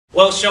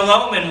Well,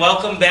 shalom and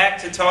welcome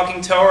back to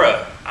Talking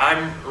Torah.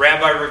 I'm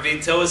Rabbi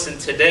Ravid Tilles, and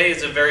today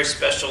is a very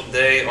special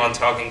day on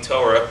Talking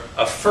Torah,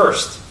 a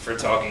first for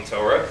Talking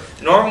Torah.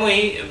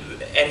 Normally,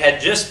 it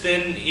had just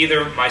been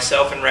either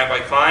myself and Rabbi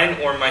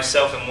Klein or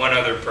myself and one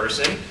other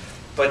person,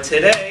 but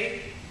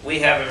today we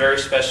have a very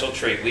special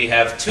treat. We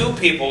have two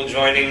people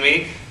joining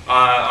me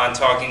on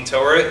Talking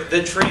Torah, the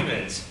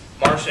Tremans,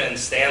 Marcia and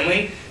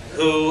Stanley,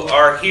 who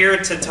are here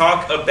to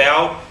talk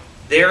about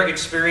their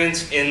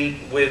experience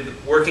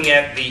with working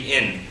at the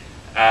inn.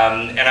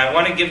 And I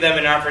want to give them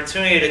an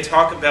opportunity to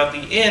talk about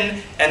the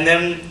inn, and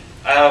then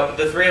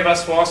the three of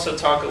us will also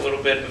talk a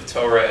little bit of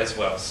Torah as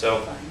well.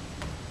 So,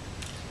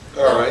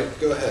 all right,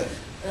 go ahead.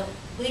 Well,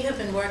 we have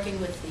been working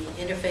with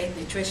the Interfaith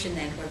Nutrition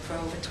Network for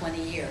over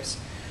 20 years.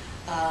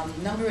 A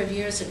number of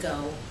years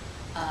ago,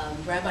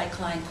 Rabbi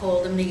Klein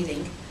called a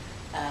meeting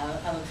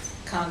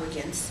of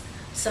congregants.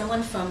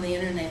 Someone from the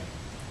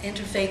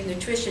Interfaith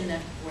Nutrition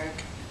Network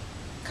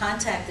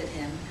contacted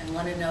him and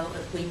wanted to know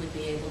if we would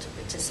be able to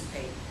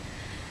participate.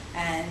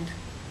 And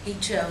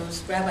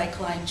Rabbi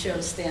Klein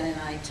chose Stan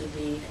and I to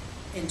be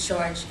in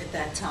charge at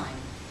that time.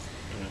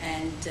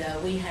 And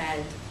we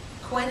had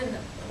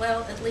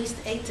at least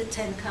 8 to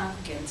 10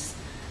 congregants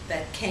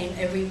that came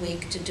every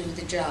week to do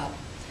the job.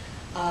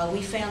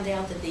 We found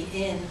out that the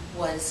inn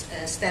was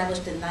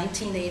established in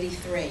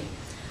 1983.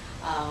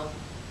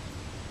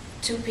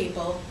 Two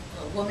people,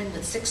 a woman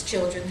with 6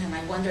 children, and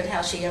I wondered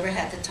how she ever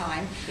had the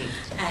time,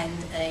 and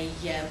a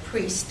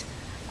priest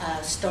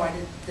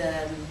started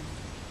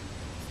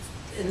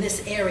in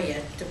this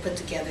area to put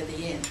together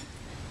the inn.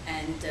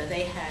 And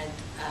they had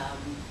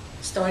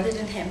started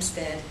in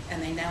Hempstead,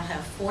 and they now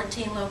have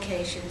 14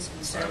 locations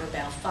and serve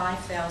about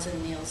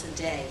 5,000 meals a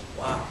day.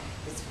 Wow.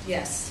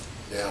 Yes.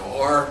 Now,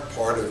 our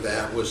part of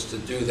that was to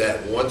do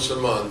that once a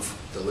month,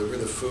 deliver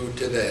the food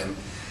to them.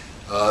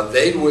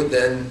 They would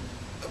then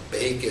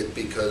bake it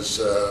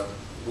because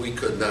we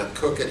could not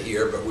cook it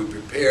here, but we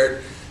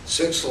prepared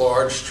 6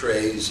 large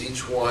trays,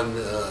 each one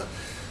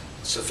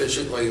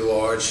sufficiently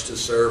large to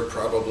serve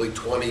probably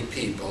 20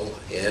 people,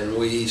 and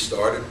we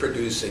started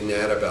producing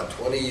that about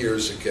 20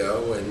 years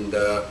ago, and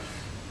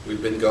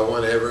we've been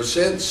going ever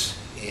since.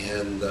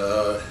 And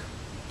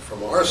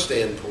from our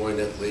standpoint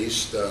at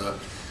least,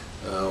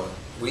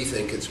 we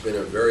think it's been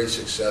a very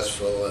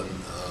successful and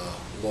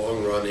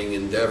long-running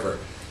endeavor.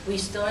 We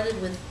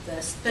started with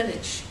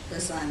spinach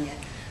lasagna,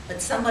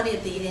 but somebody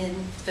at the inn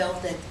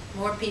felt that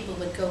more people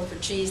would go for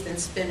cheese than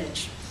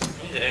spinach.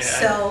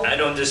 So I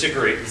don't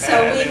disagree. So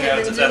we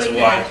have been doing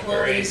that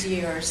all these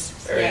years.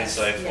 Very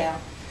insightful. Yeah.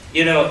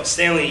 You know,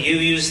 Stanley, you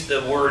used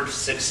the word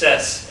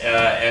success,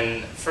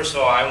 and first of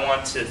all, I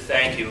want to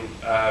thank you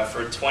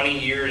for 20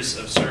 years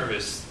of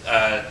service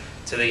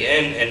to the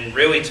inn and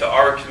really to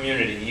our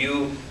community.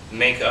 You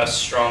make us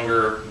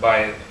stronger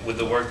with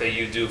the work that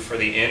you do for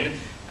the inn.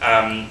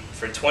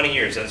 For 20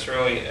 years, that's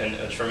really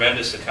a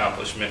tremendous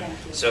accomplishment.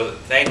 So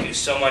thank you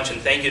so much, and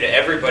thank you to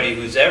everybody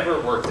who's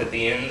ever worked at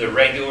the inn, the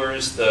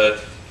regulars,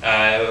 the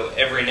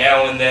every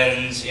now and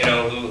thens,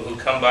 who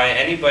come by.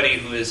 Anybody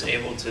who is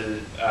able to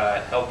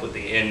help with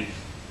the inn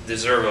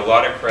deserve a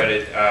lot of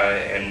credit,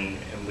 and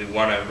we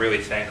want to really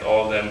thank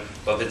all of them.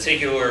 But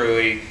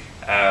particularly,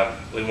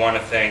 we want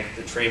to thank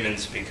the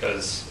Tremans,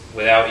 because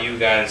without you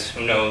guys,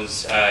 who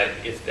knows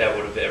if that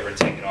would have ever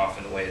taken off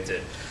in the way it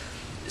did.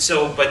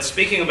 So, but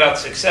speaking about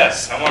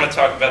success, I want to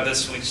talk about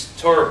this week's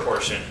Torah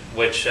portion,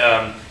 which,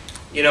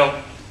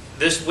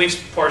 this week's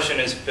portion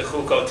is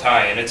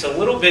Bechukotai, and it's a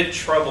little bit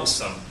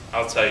troublesome,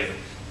 I'll tell you,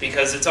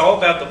 because it's all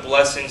about the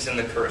blessings and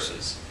the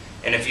curses.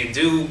 And if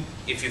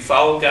you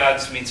follow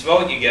God's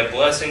mitzvot, you get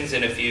blessings,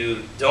 and if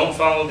you don't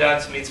follow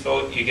God's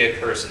mitzvot, you get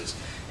curses.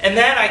 And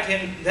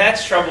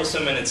that's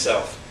troublesome in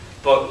itself.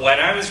 But when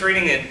I was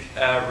reading it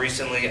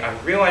recently, I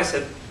realized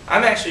that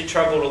I'm actually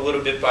troubled a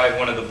little bit by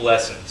one of the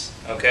blessings,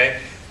 okay?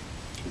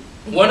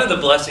 One of the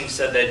blessings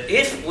said that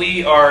if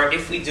we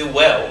do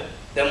well,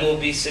 then we'll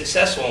be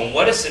successful. And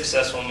what does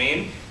successful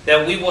mean?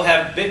 That we will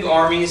have big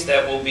armies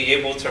that will be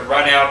able to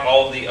run out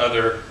all the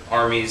other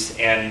armies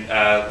and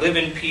live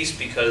in peace,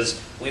 because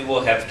we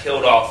will have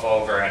killed off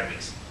all of our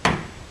enemies.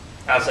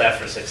 How's that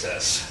for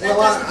success?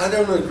 Well, I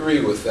don't agree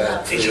with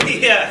that.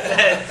 Yeah,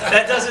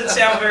 that doesn't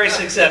sound very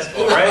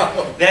successful, right?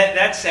 No.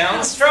 That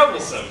sounds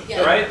troublesome,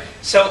 right?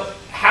 So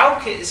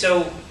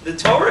the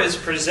Torah is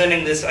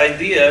presenting this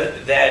idea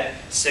that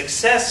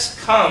success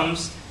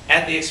comes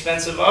at the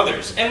expense of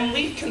others. And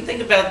we can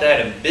think about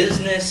that in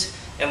business,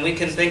 and we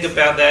can think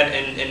about that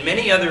in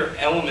many other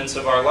elements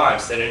of our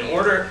lives,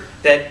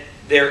 that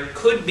there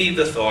could be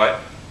the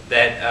thought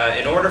that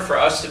in order for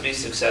us to be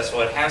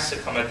successful, it has to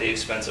come at the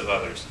expense of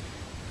others.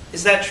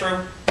 Is that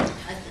true? I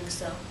think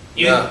so.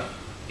 You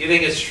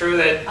think it's true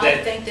that... I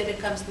think that it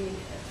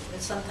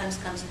sometimes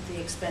comes at the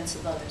expense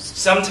of others.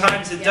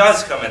 Sometimes it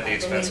does come at the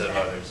expense of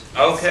others.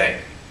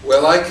 Okay.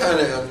 Well, I kind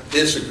of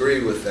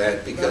disagree with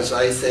that, because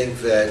I think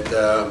that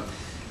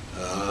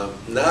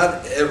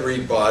not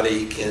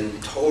everybody can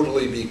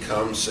totally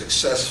become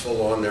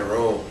successful on their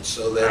own.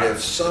 So that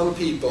if some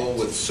people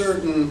with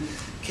certain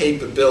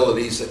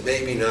capabilities that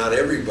maybe not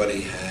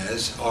everybody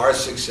has, are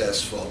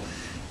successful,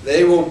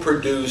 they will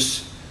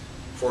produce,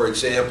 for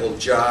example,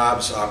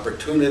 jobs,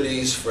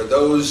 opportunities for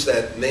those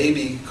that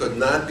maybe could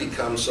not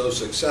become so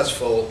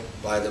successful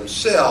by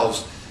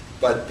themselves,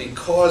 but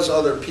because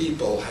other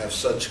people have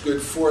such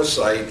good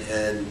foresight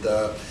and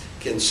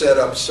can set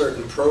up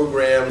certain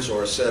programs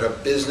or set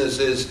up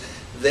businesses,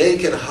 they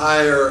can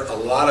hire a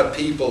lot of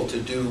people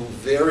to do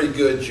very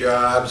good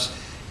jobs,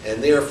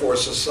 and therefore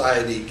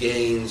society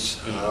gains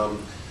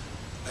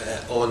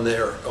on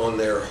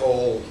their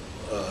whole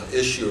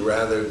issue,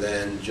 rather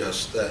than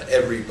just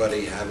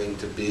everybody having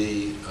to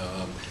be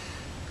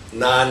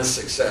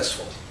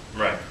non-successful.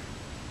 Right.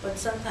 But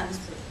sometimes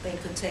they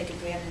could take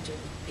advantage of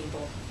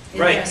people.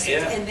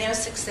 In their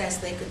success,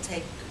 they could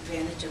take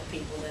advantage of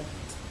people that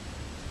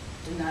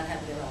do not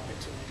have their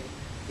opportunity.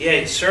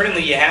 Yeah,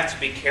 certainly you have to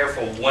be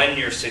careful when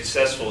you're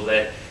successful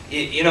that,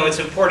 you know, it's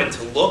important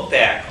to look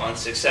back on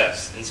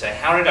success and say,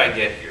 how did I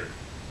get here?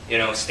 You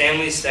know,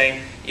 Stanley's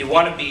saying you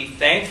want to be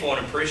thankful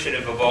and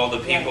appreciative of all the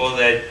people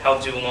that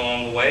helped you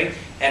along the way.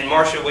 And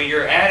Marcia, what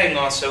you're adding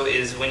also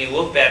is when you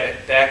look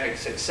back at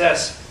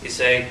success, you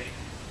say,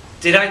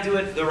 did I do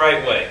it the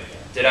right way?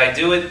 Did I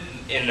do it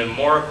in a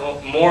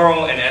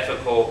moral and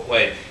ethical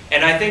way?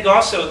 And I think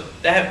also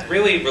that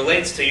really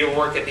relates to your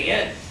work at the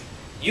end.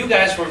 You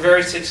guys were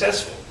very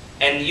successful,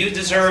 and you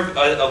deserve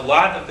a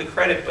lot of the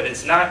credit, but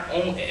it's not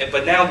only,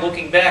 but now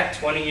looking back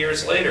 20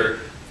 years later,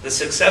 the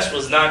success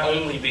was not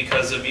only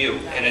because of you,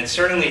 and it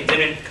certainly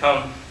didn't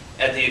come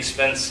at the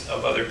expense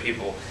of other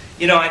people.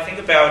 You know, I think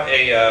about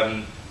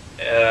a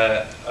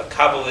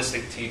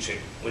Kabbalistic teaching,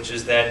 which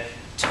is that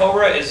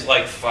Torah is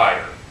like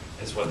fire,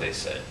 is what they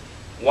said.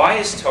 Why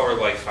is Torah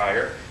like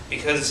fire?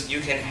 Because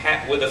you can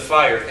have, with a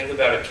fire, think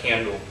about a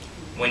candle.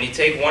 When you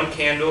take one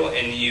candle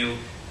and you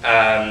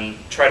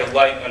try to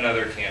light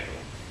another candle,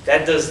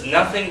 that does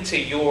nothing to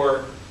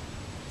your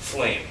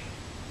flame.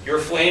 Your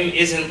flame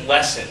isn't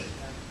lessened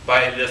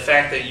by the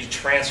fact that you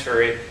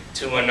transfer it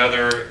to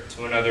another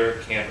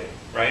candle,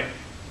 right?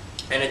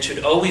 And it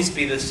should always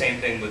be the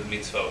same thing with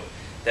mitzvot,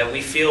 that we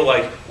feel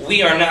like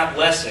we are not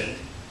lessened.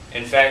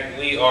 In fact,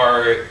 we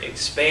are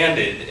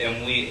expanded,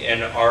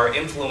 and our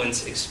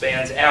influence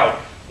expands out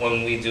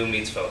when we do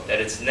mitzvot.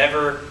 That it's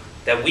never,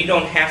 that we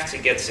don't have to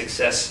get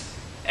success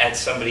at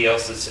somebody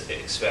else's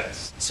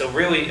expense. So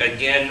really,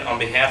 again, on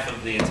behalf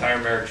of the entire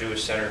Merrick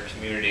Jewish Centre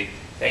community,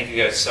 thank you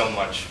guys so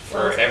much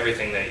for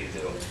everything that you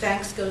do.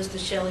 Thanks goes to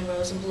Shelley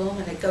Rosenblum,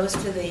 and it goes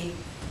to the,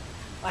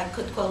 I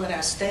could call it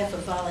our staff of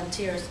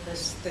volunteers,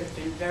 because they've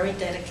been very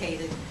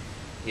dedicated.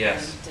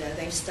 Yes. And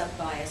they've stuck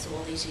by us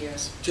all these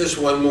years. Just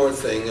one more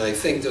thing. I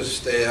think the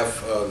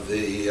staff of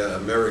the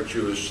Merrick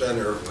Jewish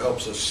Centre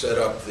helps us set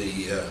up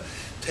the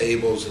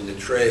tables and the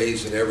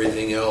trays and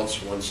everything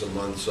else once a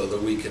month so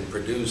that we can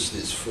produce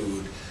this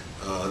food.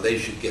 They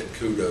should get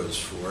kudos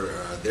for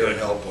their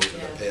help over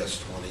the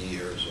past 20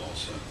 years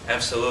also.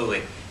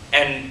 Absolutely.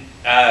 And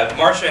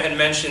Marcia had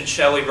mentioned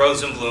Shelley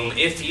Rosenblum.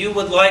 If you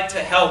would like to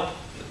help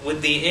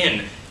with the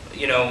inn,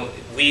 you know,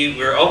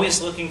 we're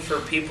always looking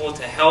for people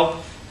to help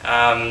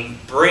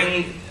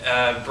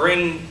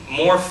bring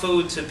more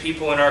food to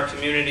people in our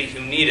community who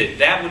need it.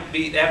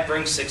 That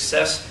brings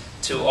success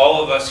to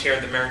all of us here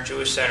at the Merrick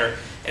Jewish Centre.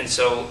 And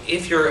so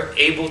if you're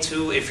able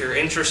to, if you're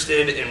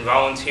interested in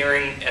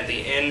volunteering at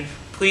the inn,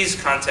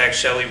 please contact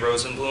Shelley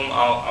Rosenblum.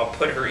 I'll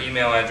put her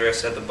email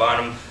address at the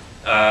bottom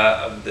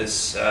of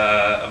this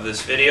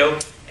video.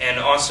 And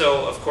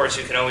also, of course,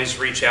 you can always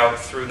reach out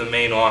through the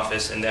main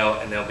office, and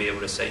they'll be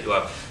able to set you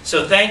up.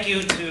 So thank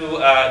you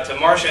to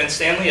Marcia and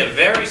Stanley, a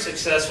very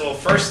successful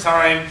first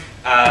time,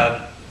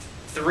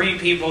 3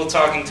 people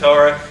talking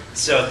Torah.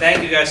 So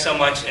thank you guys so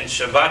much, and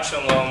Shabbat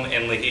Shalom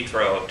and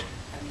Lehitraot.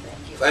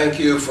 Thank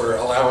you for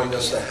allowing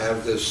us to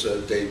have this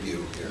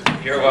debut here.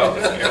 You're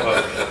welcome. You're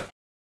welcome.